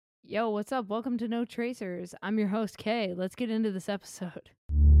Yo, what's up? Welcome to No Tracers. I'm your host, Kay. Let's get into this episode.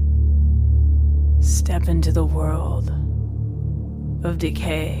 Step into the world of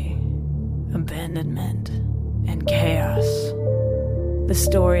decay, abandonment, and chaos. The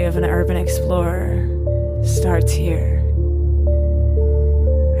story of an urban explorer starts here,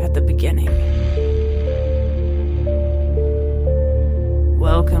 at the beginning.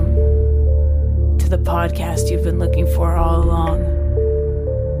 Welcome to the podcast you've been looking for all along.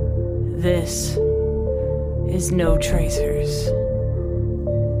 This is No Tracers.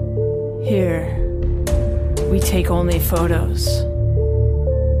 Here, we take only photos.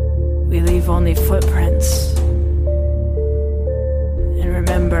 We leave only footprints. And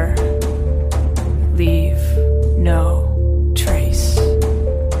remember, leave no trace.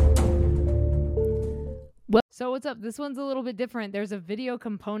 So what's up? This one's a little bit different. There's a video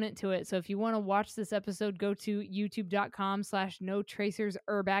component to it. So if you want to watch this episode, go to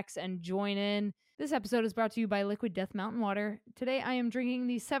youtube.com/notracersurbex and join in. This episode is brought to you by Liquid Death Mountain Water. Today I am drinking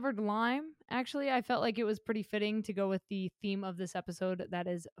the Severed Lime. Actually, I felt like it was pretty fitting to go with the theme of this episode, that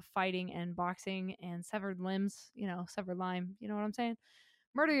is fighting and boxing and severed limbs. You know, severed lime. You know what I'm saying?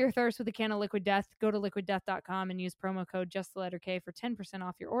 Murder your thirst with a can of Liquid Death. Go to liquiddeath.com and use promo code JustTheLetterK for 10%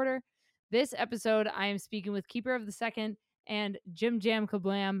 off your order. This episode, I am speaking with Keeper of the Second and Jim Jam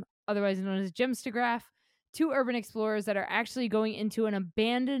Kablam, otherwise known as Jimstagraph, two urban explorers that are actually going into an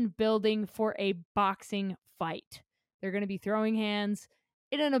abandoned building for a boxing fight. They're going to be throwing hands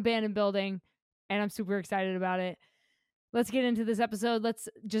in an abandoned building, and I'm super excited about it. Let's get into this episode. Let's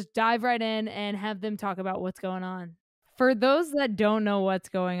just dive right in and have them talk about what's going on. For those that don't know what's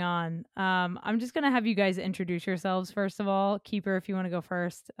going on, I'm just going to have you guys introduce yourselves first of all. Keeper, if you want to go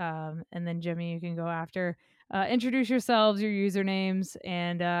first, and then Jimmy, you can go after. Introduce yourselves, your usernames,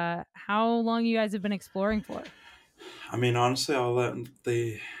 and how long you guys have been exploring for. I mean, honestly, I'll let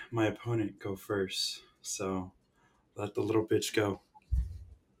my opponent go first. So let the little bitch go.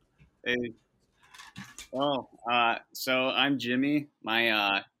 Hey. So I'm Jimmy.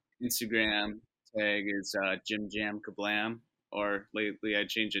 My Instagram tag is Jim Jam Kablam, or lately I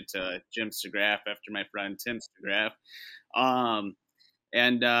changed it to Jimstagraph after my friend Timstagraph. I've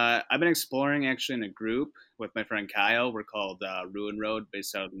been exploring actually in a group with my friend Kyle. We're called Ruin Road,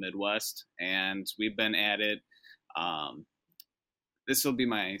 based out of the Midwest, and we've been at it. This will be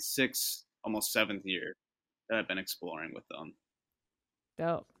my sixth, almost seventh year that I've been exploring with them.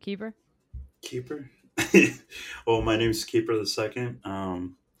 Dope. Keeper? Keeper? Well, my name's Keeper the Second.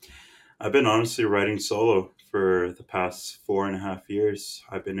 I've been honestly writing solo for the past 4.5 years.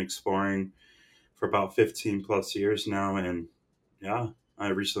 I've been exploring for about 15 plus years now, and yeah, I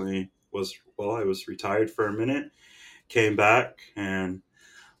recently I was retired for a minute, came back, and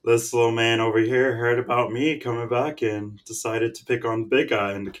this little man over here heard about me coming back and decided to pick on the big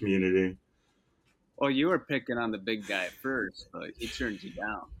guy in the community. Well, you were picking on the big guy first, but he turned you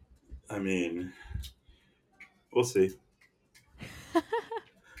down. I mean, we'll see.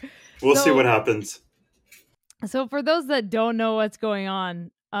 We'll see what happens. So for those that don't know what's going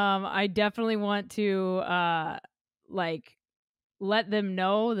on, I definitely want to let them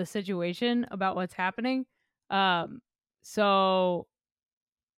know the situation about what's happening. So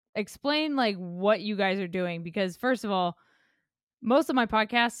explain what you guys are doing, because first of all, most of my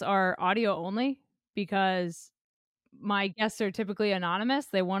podcasts are audio only because my guests are typically anonymous.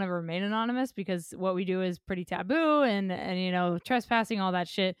 They want to remain anonymous because what we do is pretty taboo and trespassing, all that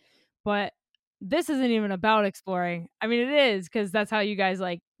shit. But this isn't even about exploring. I mean, it is, because that's how you guys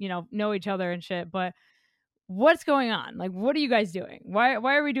know each other and shit. But what's going on? What are you guys doing? Why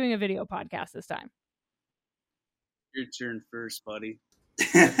are we doing a video podcast this time? Your turn first, buddy.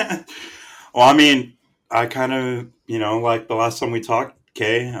 Well, I mean, I kind of, like the last time we talked,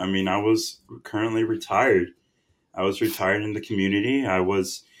 Kay, I mean, I was currently retired. I was retired in the community. I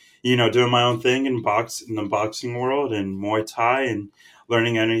was, doing my own thing in the boxing world and Muay Thai, and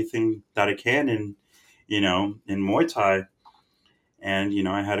learning anything that I can in Muay Thai. And,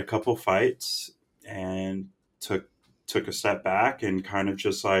 I had a couple fights and took a step back and kind of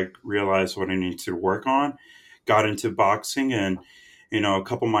just realized what I needed to work on. Got into boxing, and, a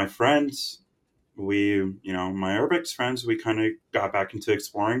couple of my friends, my Urbex friends, we kind of got back into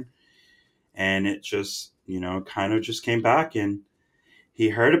exploring, and it just, kind of just came back, and he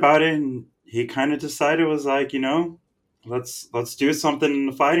heard about it, and he kind of decided, was let's do something in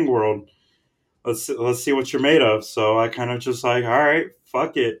the fighting world. Let's see what you're made of. So I kind of just all right,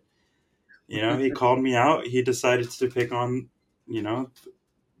 fuck it. He called me out. He decided to pick on, the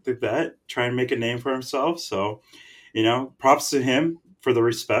vet, try and make a name for himself. So, props to him for the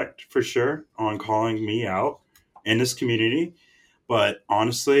respect, for sure, on calling me out in this community. But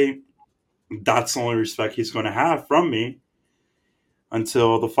honestly, that's the only respect he's going to have from me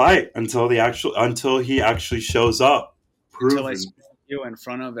until the fight, until he actually shows up, Until I proven. smack you in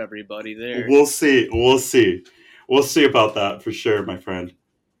front of everybody there. We'll see. We'll see. We'll see about that for sure, my friend.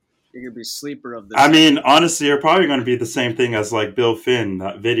 You're going to be sleeper of this. I mean, honestly, you're probably going to be the same thing as like Bill Finn,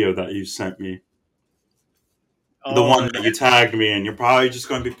 that video that you sent me. The one that you tagged me in. You're probably just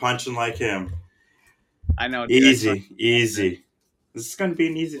going to be punching like him. I know. Dude, Easy. This is going to be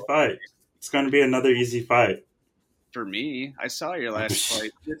an easy fight. It's going to be another easy fight. For me, I saw your last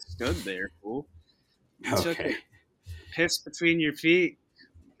fight. You just stood there, fool. You took a piss between your feet.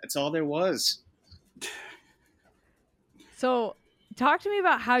 That's all there was. So, talk to me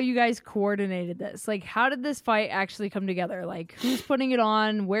about how you guys coordinated this. Like, how did this fight actually come together? Like, who's putting it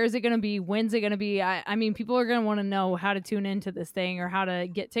on? Where's it going to be? When's it going to be? I mean, people are going to want to know how to tune into this thing or how to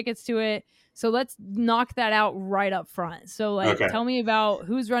get tickets to it. So let's knock that out right up front. So, like, tell me about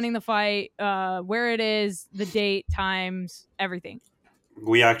who's running the fight, where it is, the date, times, everything.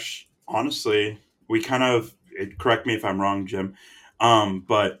 We actually, honestly, we kind of, correct me if I'm wrong, Jim,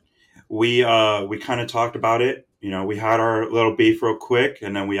 but we kind of talked about it. You know, we had our little beef real quick,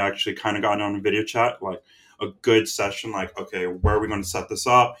 and then we actually kind of got on a video chat, like a good session, like, okay, where are we going to set this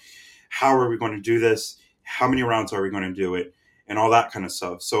up? How are we going to do this? How many rounds are we going to do it? And all that kind of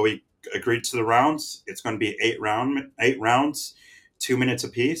stuff. So we agreed to the rounds. It's going to be 8 rounds, 2 minutes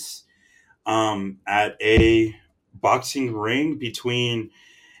apiece, at a boxing ring between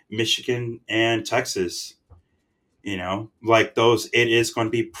Michigan and Texas. You know, like those, it is going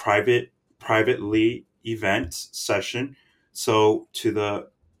to be privately event session. So to the,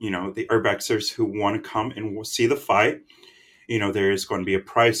 you know, the urbexers who want to come and see the fight, you know, there is going to be a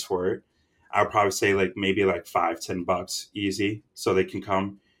price for it. I'll probably say like maybe like $5-10 easy, so they can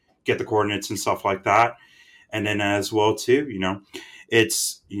come get the coordinates and stuff like that. And then as well too, you know,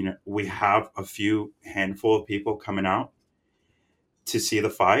 it's, you know, we have a few handful of people coming out to see the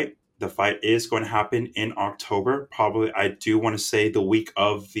fight. The fight is going to happen in October, probably, I do want to say the week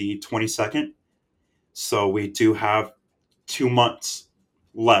of the 22nd. So we do have 2 months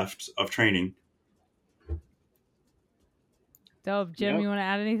left of training. Dope. Jim, you want to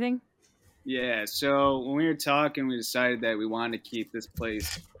add anything? Yeah, so when we were talking, we decided that we wanted to keep this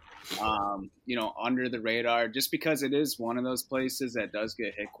place, you know, under the radar, just because it is one of those places that does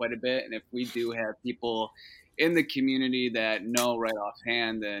get hit quite a bit. And if we do have people in the community that know right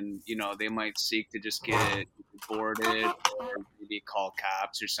offhand, then, you know, they might seek to just get it boarded or maybe call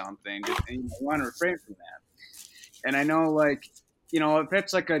cops or something. And you want to refrain from that. And I know, like, you know, if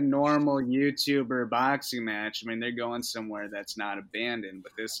it's like a normal YouTuber boxing match, I mean, they're going somewhere that's not abandoned,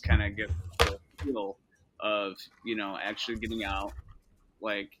 but this kind of gives the feel of, you know, actually getting out,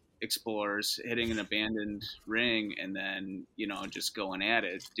 like explorers, hitting an abandoned ring, and then, you know, just going at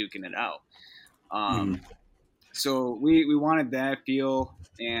it, duking it out. So we wanted that feel.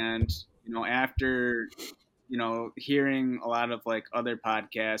 And, you know, after, you know, hearing a lot of like other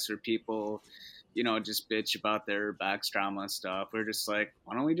podcasts or people, you know, just bitch about their box trauma stuff, we're just like,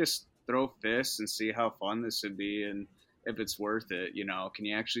 why don't we just throw fists and see how fun this would be, and if it's worth it, you know, can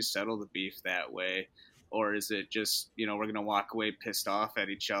you actually settle the beef that way? Or is it just, you know, we're going to walk away pissed off at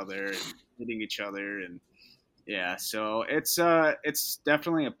each other and hitting each other? And yeah, so it's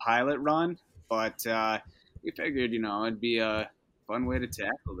definitely a pilot run, but we figured, you know, it'd be a fun way to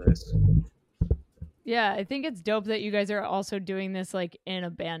tackle this. Yeah, I think it's dope that you guys are also doing this like in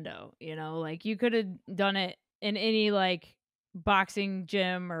a bando, you know, like you could have done it in any like boxing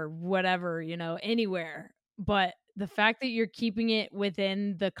gym or whatever, you know, anywhere. But the fact that you're keeping it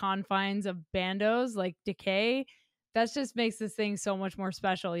within the confines of bandos like Decay, that just makes this thing so much more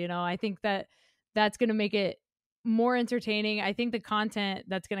special, you know. I think that that's going to make it more entertaining. I think the content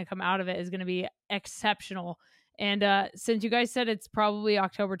that's going to come out of it is going to be exceptional. And since you guys said it's probably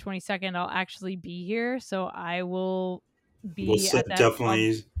October 22nd, I'll actually be here. So I will be at that.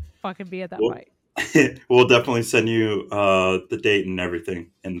 Definitely fucking be at that fight. We'll definitely send you the date and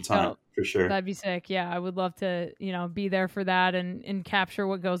everything and the time for sure. That'd be sick. Yeah, I would love to, you know, be there for that and capture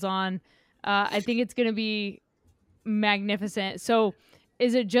what goes on. I think it's going to be magnificent. So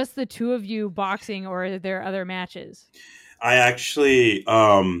is it just the two of you boxing, or are there other matches? I actually,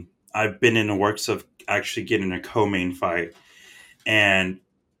 I've been in the works of actually getting a co-main fight, and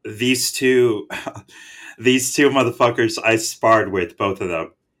these two motherfuckers, I sparred with both of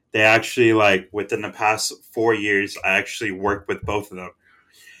them. They actually, like, within the past 4 years, I actually worked with both of them.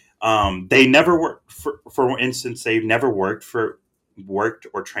 They never worked for instance, they've never worked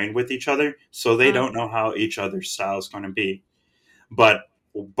or trained with each other, so they don't know how each other's style is going to be. But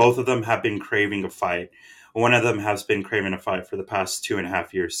both of them have been craving a fight. One of them has been craving a fight for the past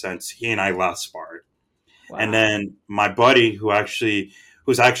 2.5 years since he and I last sparred. Wow. And then my buddy,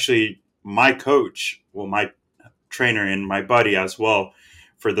 who's actually my coach, well, my trainer and my buddy as well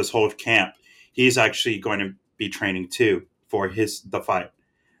for this whole camp, he's actually going to be training too for the fight.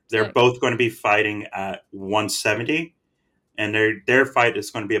 They're Sick. both going to be fighting at 170, and their fight is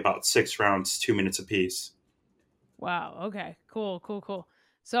going to be about 6 rounds, 2 minutes apiece. Wow. Okay. Cool.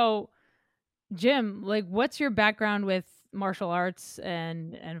 So, Jim, like, what's your background with martial arts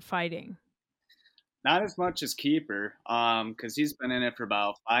and fighting? Not as much as Keeper, because he's been in it for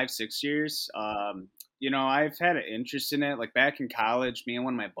about 5-6 years. I've had an interest in it. Like back in college, me and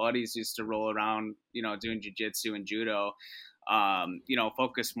one of my buddies used to roll around, doing jiu-jitsu and judo.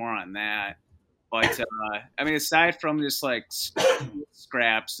 Focus more on that. But aside from just like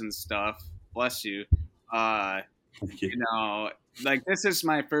scraps and stuff, bless you. Thank you. Like this is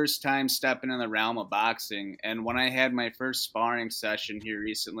my first time stepping in the realm of boxing. And when I had my first sparring session here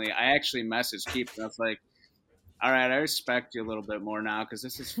recently, I actually messaged Keith and I was like, all right, I respect you a little bit more now because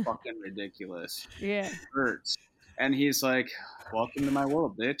this is fucking ridiculous. Yeah. It hurts. And he's like, welcome to my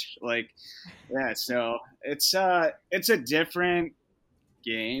world, bitch. Like, yeah, so it's a different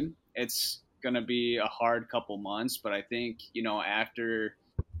game. It's going to be a hard couple months, but I think, after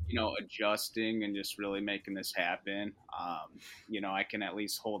adjusting and just really making this happen, I can at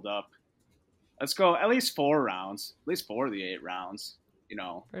least hold up. Let's go at least 4 rounds, at least 4 of the 8 rounds,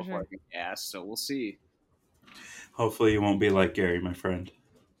 For before sure. I get gas. So we'll see. Hopefully you won't be like Gary, my friend,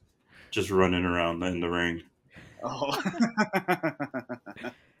 just running around in the ring. Oh,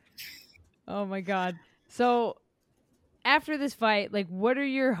 Oh my God. So, after this fight, like, what are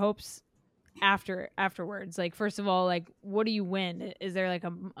your hopes afterwards? Like, first of all, like, what do you win? Is there like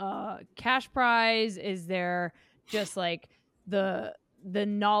a cash prize? Is there just like the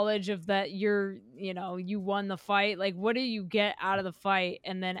knowledge of that you won the fight? Like, what do you get out of the fight?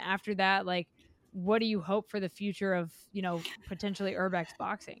 And then after that, like, what do you hope for the future of potentially Urbex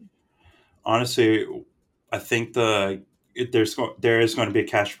boxing? Honestly, I think there is going to be a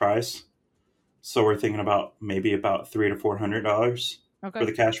cash prize, so we're thinking about maybe about $300 to $400 Okay. for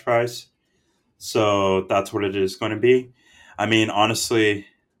the cash prize. So that's what it is going to be. I mean, honestly,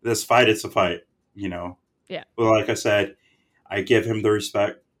 this fight, it's a fight, Yeah. Well, like I said, I give him the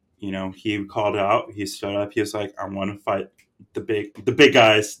respect. He called out, he stood up, he was like, I want to fight the big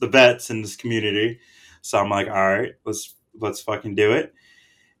guys, the vets in this community. So I'm like, all right, let's fucking do it.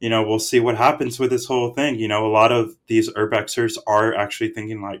 We'll see what happens with this whole thing. A lot of these urbexers are actually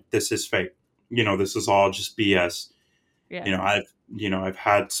thinking like, this is fake. This is all just BS. Yeah. I've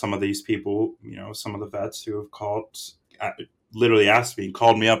had some of these people, some of the vets who have literally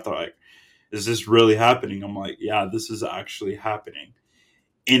called me up. They're like, is this really happening? I'm like, yeah, this is actually happening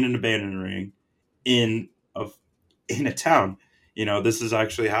in an abandoned ring in a town. This is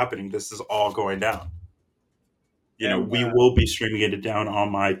actually happening. This is all going down. We will be streaming it down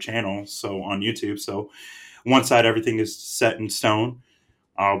on my channel, so on YouTube. So once everything is set in stone,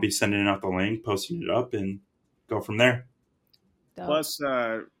 I'll be sending out the link, posting it up, and go from there. Dope. Plus,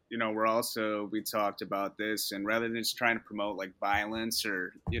 we talked about this, and rather than just trying to promote like violence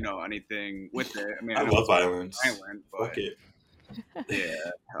or anything with it, I love violence. Violent, but Fuck it. yeah,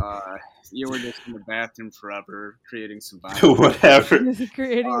 you were just in the bathroom forever creating some violence. Whatever. Just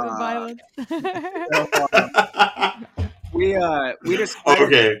creating the violence. We just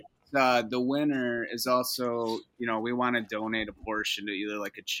Okay. the winner is also we want to donate a portion to either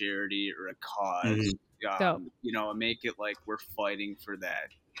like a charity or a cause. Dope. Make it like we're fighting for that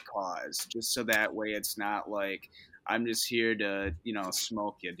cause, just so that way it's not like I'm just here to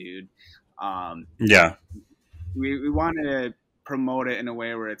smoke you, dude. Yeah. We want to promote it in a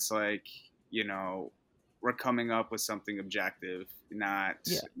way where it's like we're coming up with something objective, not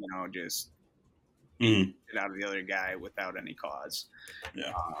just get out of the other guy without any cause.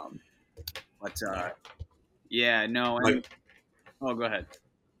 Yeah. Oh, go ahead.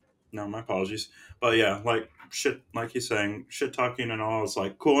 No, my apologies. But yeah, like shit, like he's saying, shit talking and all is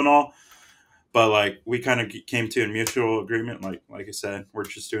like cool and all. But like we kind of came to a mutual agreement. Like I said, we're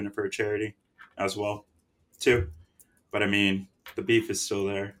just doing it for a charity as well, too. But I mean, the beef is still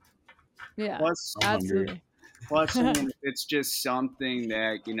there. Yeah, Plus, absolutely. Plus, it's just something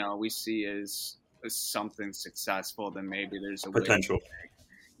that we see as something successful. Then maybe there's a potential.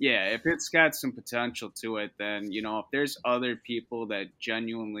 Yeah, if it's got some potential to it, then if there's other people that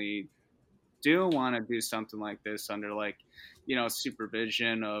genuinely do want to do something like this under like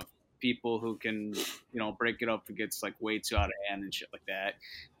supervision of people who can break it up if it gets like way too out of hand and shit like that,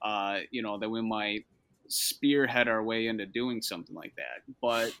 then we might spearhead our way into doing something like that.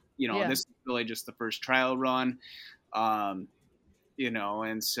 But, this is really just the first trial run, and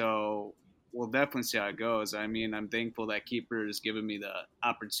so we'll definitely see how it goes. I mean, I'm thankful that Keeper has given me the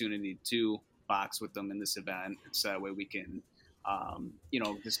opportunity to box with them in this event, so that way we can,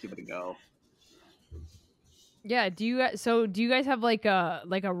 just give it a go. Yeah. Do you guys have like a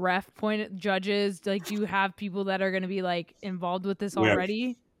ref point judges? Like, do you have people that are going to be like involved with this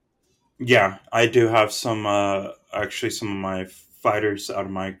already? Yeah, I do have some, actually some of my fighters out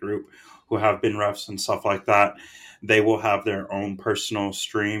of my group who have been refs and stuff like that. They will have their own personal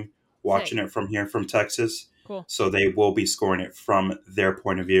stream watching it from here from Texas. Cool. So they will be scoring it from their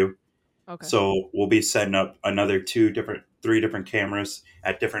point of view. Okay. So we'll be setting up another 3 different cameras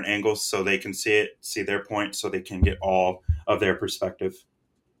at different angles so they can see it, see their point, so they can get all of their perspective.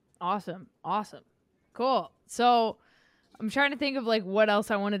 Awesome. Cool. So I'm trying to think of like what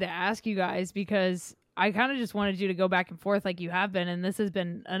else I wanted to ask you guys, because I kind of just wanted you to go back and forth like you have been, and this has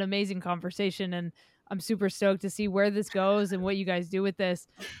been an amazing conversation, and I'm super stoked to see where this goes and what you guys do with this.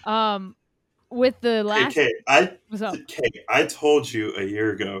 With the last, what's up? I told you a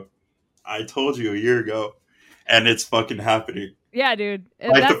year ago, and it's fucking happening. Yeah, dude.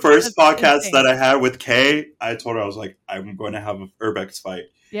 Like the first podcast that I had with Kay, I told her, I was like, I'm going to have a Urbex fight.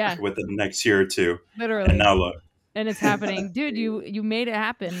 Yeah. Within the next year or two. Literally. And now look. And it's happening. Dude, you made it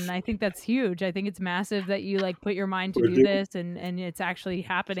happen. And I think that's huge. I think it's massive that you like put your mind to do this and it's actually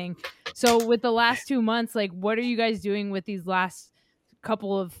happening. So with the last 2 months, like what are you guys doing with these last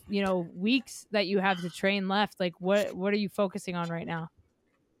couple of, weeks that you have to train left? Like what are you focusing on right now?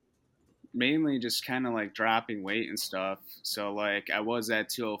 Mainly just kind of like dropping weight and stuff. So like I was at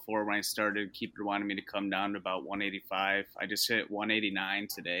 204 when I started. Keeper wanted me to come down to about 185. I just hit 189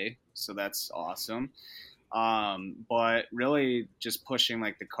 today. So that's awesome. But really just pushing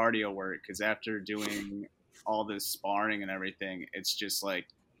like the cardio work, because after doing all this sparring and everything, it's just like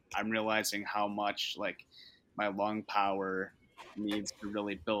I'm realizing how much like my lung power needs to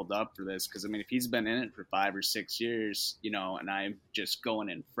really build up for this. Because I mean, if he's been in it for 5 or 6 years, and I'm just going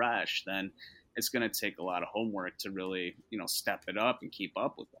in fresh, then it's going to take a lot of homework to really step it up and keep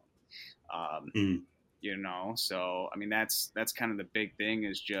up with them. So I mean, that's kind of the big thing,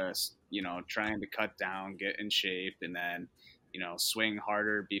 is just trying to cut down, get in shape, and then swing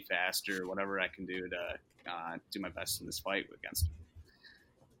harder, be faster, whatever I can do to do my best in this fight against him.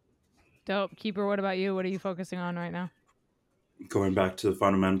 Dope. Keeper, what about you? What are you focusing on right now? Going back to the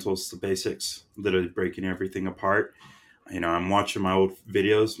fundamentals, the basics, literally breaking everything apart. I'm watching my old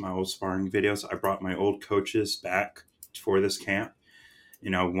videos, my old sparring videos. I brought my old coaches back for this camp.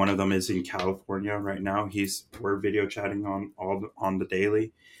 One of them is in California right now. We're video chatting on the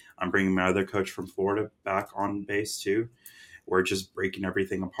daily. I'm bringing my other coach from Florida back on base too. We're just breaking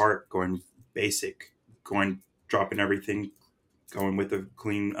everything apart, going basic, dropping everything, going with a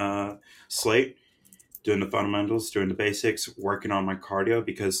clean slate, doing the fundamentals, doing the basics, working on my cardio,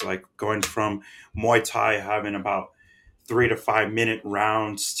 because like going from Muay Thai having about 3 to 5 minute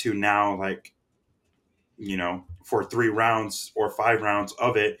rounds to now like, for 3 rounds or 5 rounds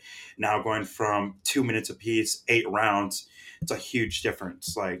of it, now going from 2 minutes apiece, 8 rounds, it's a huge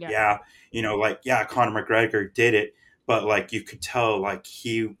difference. Like, Conor McGregor did it, but like you could tell like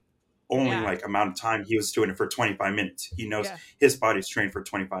he only like amount of time he was doing it for 25 minutes. He knows his body's trained for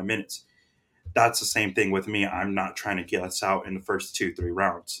 25 minutes. That's the same thing with me. I'm not trying to get us out in the first 2-3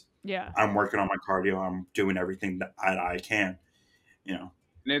 rounds. Yeah. I'm working on my cardio. I'm doing everything that I can, And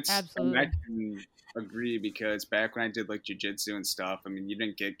it's, absolutely. I can agree, because back when I did like jiu-jitsu and stuff, I mean, you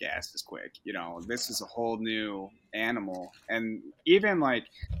didn't get gassed as quick. This is a whole new animal. And even like,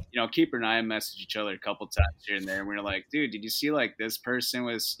 Keeper and I messaged each other a couple times here and there, and we were like, dude, did you see like this person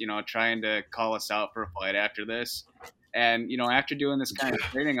was, trying to call us out for a fight after this? And, after doing this kind of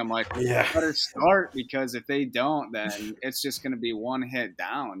training, I'm like, well, I better start, because if they don't, then it's just going to be one hit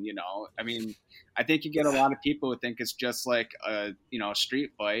down, I mean, I think you get a lot of people who think it's just like a,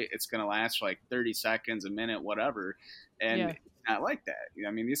 street fight. It's going to last for like 30 seconds, a minute, whatever. And it's not like that.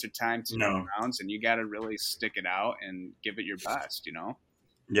 I mean, these are timed rounds, and you got to really stick it out and give it your best,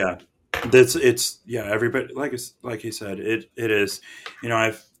 Yeah. Everybody, like he said, it is,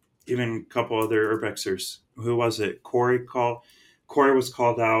 I've even a couple other urbexers. Who was it? Corey was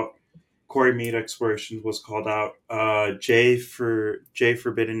called out. Corey Mead Explorations was called out. Jay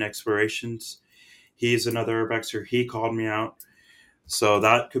Forbidden Explorations. He's another urbexer. He called me out. So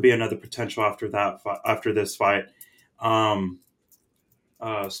that could be another potential after this fight.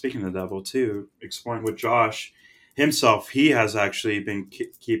 Speaking of the devil too, exploring with Josh himself, he has actually been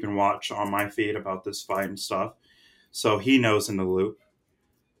keeping watch on my feed about this fight and stuff. So he knows in the loop.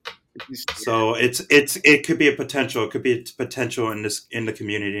 So it could be a potential. It could be a potential in the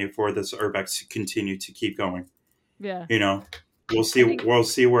community for this urbex to continue to keep going. Yeah. You know, we'll I see. think, We'll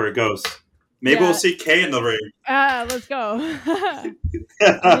see where it goes. Maybe we'll yeah. see Kay in the ring. Let's go.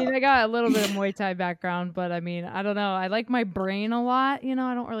 I mean, I got a little bit of Muay Thai background, but I mean, I don't know. I like my brain a lot. You know,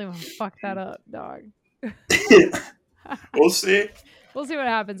 I don't really want to fuck that up, dog. We'll see. We'll see what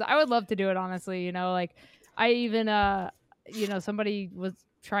happens. I would love to do it, honestly. You know, like I even, you know, somebody was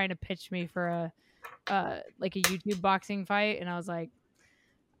trying to pitch me for like a YouTube boxing fight, and I was like,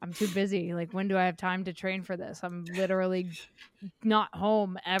 I'm too busy. Like, when do I have time to train for this? I'm literally not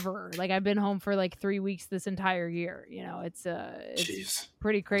home ever. Like, I've been home for like 3 weeks this entire year. You know, it's Jeez,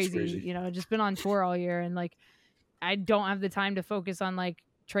 pretty crazy. crazy. You know, just been on tour all year, and like I don't have the time to focus on like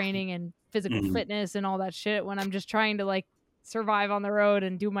training and physical fitness and all that shit when I'm just trying to like survive on the road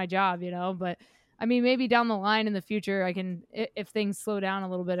and do my job, you know. But I mean, maybe down the line in the future, I can, if things slow down a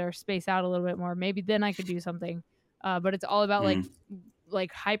little bit or space out a little bit more, maybe then I could do something. But it's all about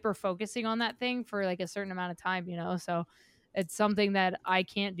like hyper focusing on that thing for like a certain amount of time, you know. So it's something that I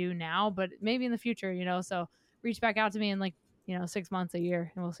can't do now, but maybe in the future, you know. So reach back out to me in like, you know, 6 months, a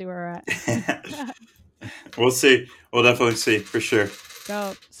year, and we'll see where we're at. We'll see. We'll definitely see for sure.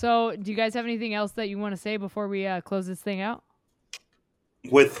 So do you guys have anything else that you want to say before we close this thing out?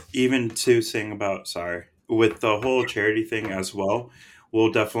 With even to saying about with the whole charity thing as well,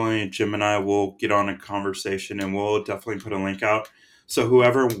 we'll definitely, Jim and I will get on a conversation and we'll definitely put a link out. So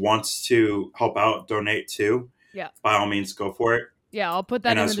whoever wants to help out, donate to, by all means, go for it. Yeah, I'll put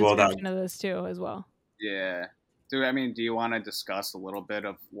that in the description of this too as well. Yeah. Do you want to discuss a little bit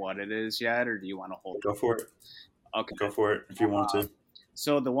of what it is yet, or do you want to hold? Go for it. Okay. Go for it if you want to.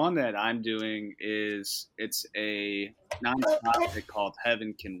 So the one that I'm doing it's a nonprofit called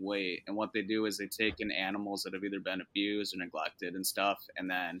Heaven Can Wait, and what they do is they take in animals that have either been abused or neglected and stuff, and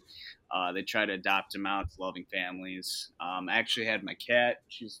then they try to adopt them out to loving families. I actually had my cat;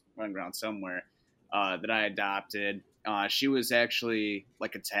 she's running around somewhere, that I adopted. She was actually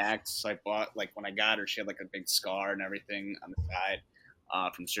like attacked, so I bought, like, when I got her, she had like a big scar and everything on the side.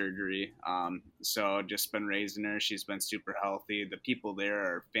 From surgery. So just been raising her. She's been super healthy. The people there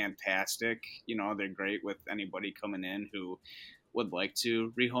are fantastic. You know, they're great with anybody coming in who would like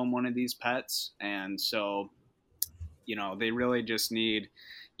to rehome one of these pets. And so, you know, they really just need,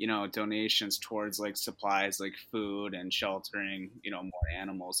 you know, donations towards like supplies like food and sheltering, you know, more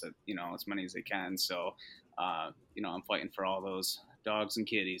animals, that, you know, as many as they can. So, you know, I'm fighting for all those dogs and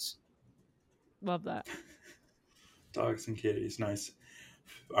kitties. Love that. Dogs and kitties, nice.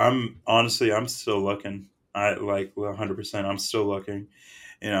 I'm still looking. I like 100%. I'm still looking.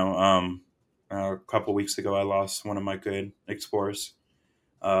 You know, a couple weeks ago, I lost one of my good explorers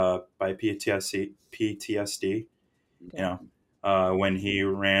by PTSD. Okay. You know, when he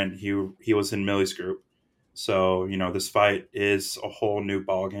ran, he was in Millie's group. So, you know, this fight is a whole new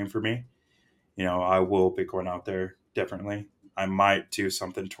ball game for me. You know, I will be going out there differently. I might do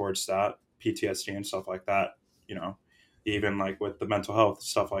something towards that PTSD and stuff like that. You know, even like with the mental health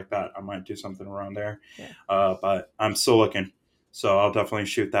stuff like that, I might do something around there. Yeah. But I'm still looking, so I'll definitely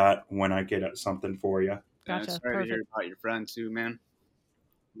shoot that when I get at something for you. Gotcha. Sorry to hear about your friend too, man.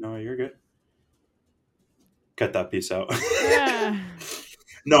 No, you're good. Cut that piece out. Yeah.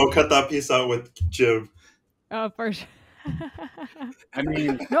 No, cut that piece out with Jim. Oh, for sure. I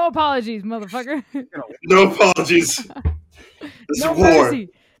mean, no apologies, motherfucker. No apologies. This no is war. Mercy.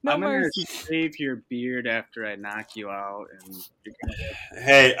 No I'm mercy. gonna shave your beard after I knock you out, and you're gonna...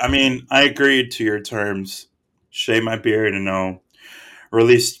 Hey, I mean, I agreed to your terms. Shave my beard and I'll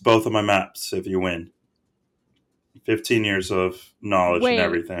release both of my maps if you win. 15 years of knowledge and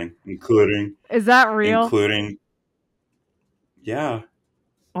everything, including... Is that real? Including... Yeah.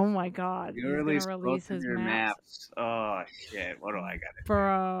 Oh my God. You release his maps. Oh, shit. What do I got?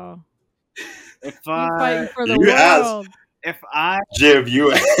 Bro. If You're fighting for the you world. Jim,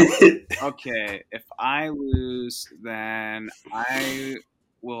 you... Okay, if I lose, then I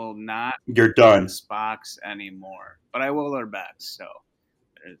will not... You're done. ...this box anymore. But I will learn back, so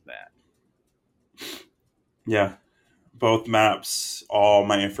there's that. Yeah. Both maps, all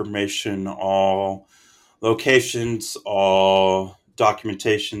my information, all locations, all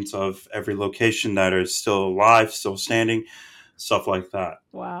documentations of every location that is still alive, still standing, stuff like that.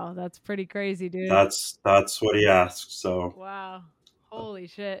 Wow, that's pretty crazy, dude. That's what he asked. So wow, holy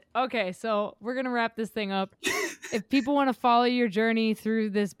shit. Okay, so we're gonna wrap this thing up. If people want to follow your journey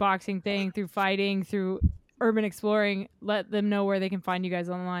through this boxing thing, through fighting, through urban exploring, let them know where they can find you guys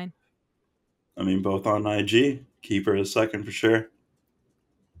online. I mean, both on IG. Keeper a second for sure.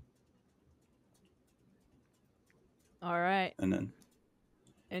 All right. And then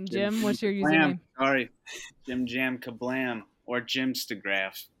And Jim, what's your Kablam. username? Sorry, Jim Jam Kablam or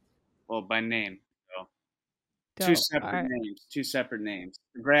Jimstagraph. Well, by name. So. Two separate names.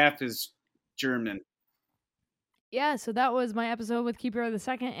 The graph is German. Yeah, so that was my episode with Keeper of the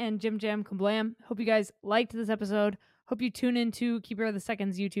Second and Jim Jam Kablam. Hope you guys liked this episode. Hope you tune into Keeper of the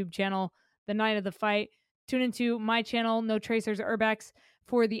Second's YouTube channel the night of the fight. Tune into my channel, No Tracers Urbex,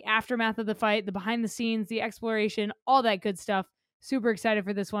 for the aftermath of the fight, the behind the scenes, the exploration, all that good stuff. Super excited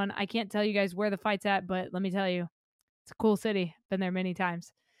for this one. I can't tell you guys where the fight's at, but let me tell you, it's a cool city. Been there many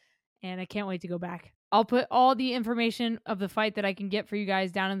times, and I can't wait to go back. I'll put all the information of the fight that I can get for you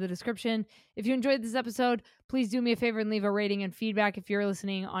guys down in the description. If you enjoyed this episode, please do me a favor and leave a rating and feedback if you're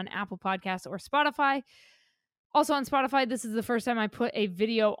listening on Apple Podcasts or Spotify. Also on Spotify, this is the first time I put a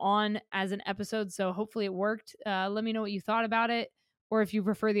video on as an episode, so hopefully it worked. Let me know what you thought about it, or if you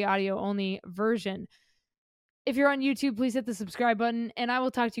prefer the audio-only version. If you're on YouTube, please hit the subscribe button, and I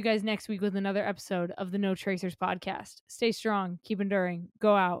will talk to you guys next week with another episode of the No Tracers podcast. Stay strong, keep enduring,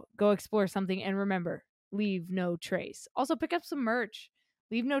 go out, go explore something, and remember, leave no trace. Also, pick up some merch.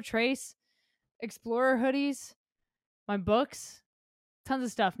 Leave no trace, Explorer hoodies, my books, tons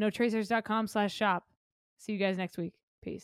of stuff. NoTracers.com/shop. See you guys next week.